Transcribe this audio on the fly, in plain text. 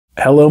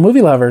Hello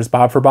movie lovers,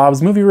 Bob for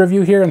Bob's Movie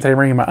Review here, and today I'm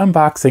bringing my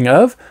unboxing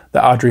of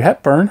the Audrey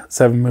Hepburn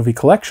 7-movie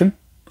collection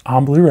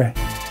on Blu-ray.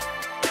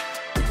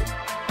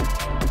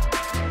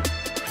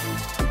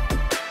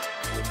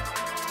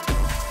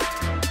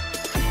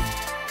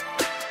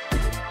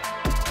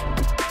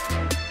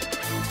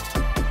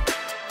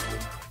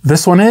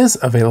 This one is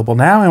available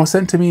now and was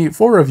sent to me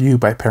for review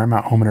by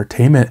Paramount Home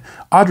Entertainment.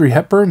 Audrey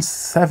Hepburn's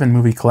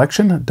 7-movie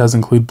collection does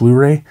include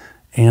Blu-ray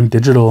and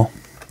digital.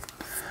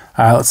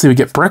 Let's see, we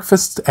get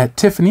Breakfast at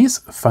Tiffany's,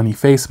 Funny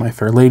Face, My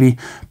Fair Lady,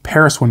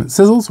 Paris When It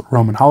Sizzles,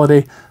 Roman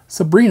Holiday,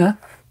 Sabrina,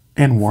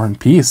 and War and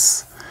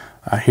Peace.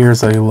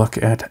 Here's a look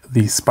at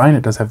the spine.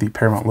 It does have the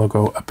Paramount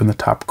logo up in the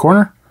top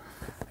corner,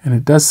 and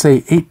it does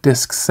say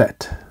 8-disc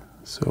set.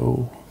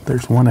 So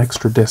there's one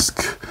extra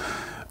disc.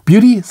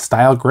 Beauty,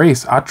 Style,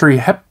 Grace. Audrey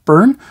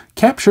Hepburn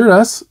captured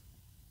us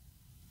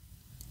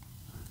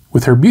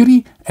with her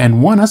beauty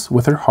and won us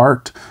with her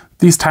heart.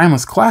 These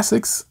timeless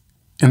classics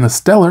in the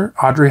stellar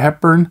Audrey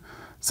Hepburn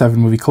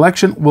 7-movie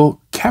collection will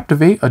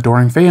captivate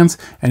adoring fans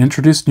and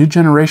introduce new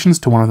generations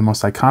to one of the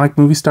most iconic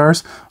movie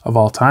stars of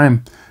all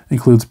time. It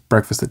includes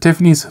Breakfast at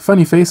Tiffany's,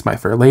 Funny Face, My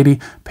Fair Lady,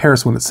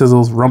 Paris When It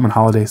Sizzles, Roman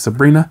Holiday,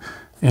 Sabrina,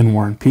 and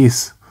War and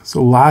Peace.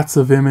 So lots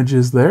of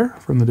images there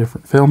from the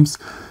different films.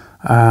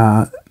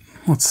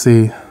 Let's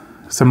see,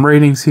 some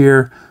ratings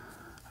here.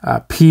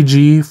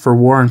 PG for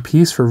War and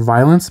Peace. For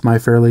violence, My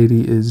Fair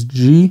Lady is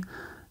G,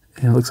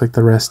 and it looks like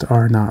the rest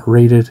are not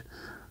rated.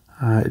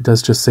 It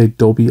does just say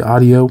Dolby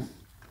Audio.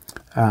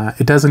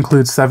 It does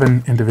include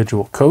 7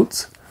 individual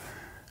codes.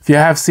 If you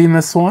have seen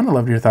this one, I'd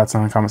love to hear your thoughts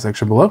on the comment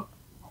section below.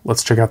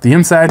 Let's check out the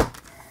inside.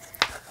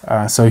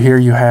 So here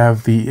you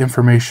have the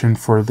information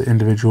for the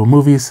individual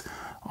movies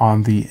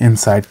on the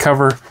inside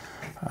cover.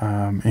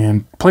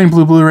 And plain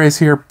blue Blu-rays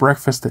here,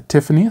 Breakfast at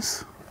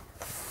Tiffany's,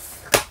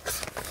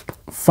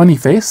 Funny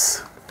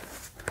Face,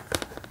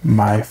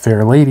 My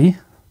Fair Lady,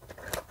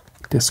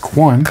 Disc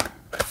 1,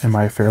 and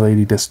My Fair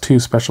Lady Disc 2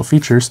 special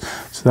features.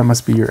 So that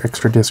must be your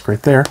extra disc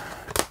right there.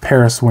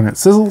 Paris When It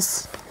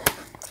Sizzles,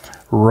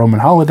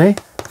 Roman Holiday,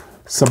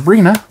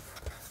 Sabrina,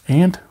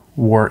 and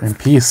War and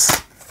Peace.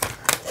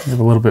 We have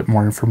a little bit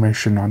more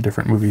information on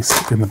different movies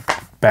in the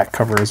back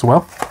cover as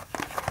well.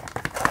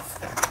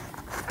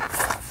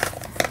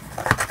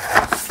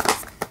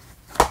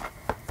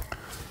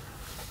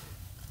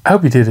 I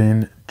hope you did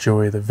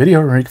enjoy the video.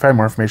 Remember, you can find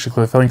more information,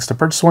 click the links to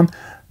purchase one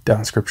down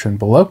in the description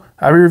below.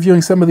 I'll be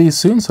reviewing some of these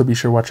soon, so be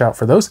sure to watch out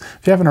for those.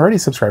 If you haven't already,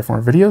 subscribe for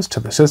more videos,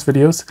 check the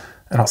videos,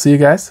 and I'll see you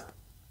guys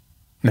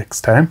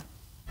next time.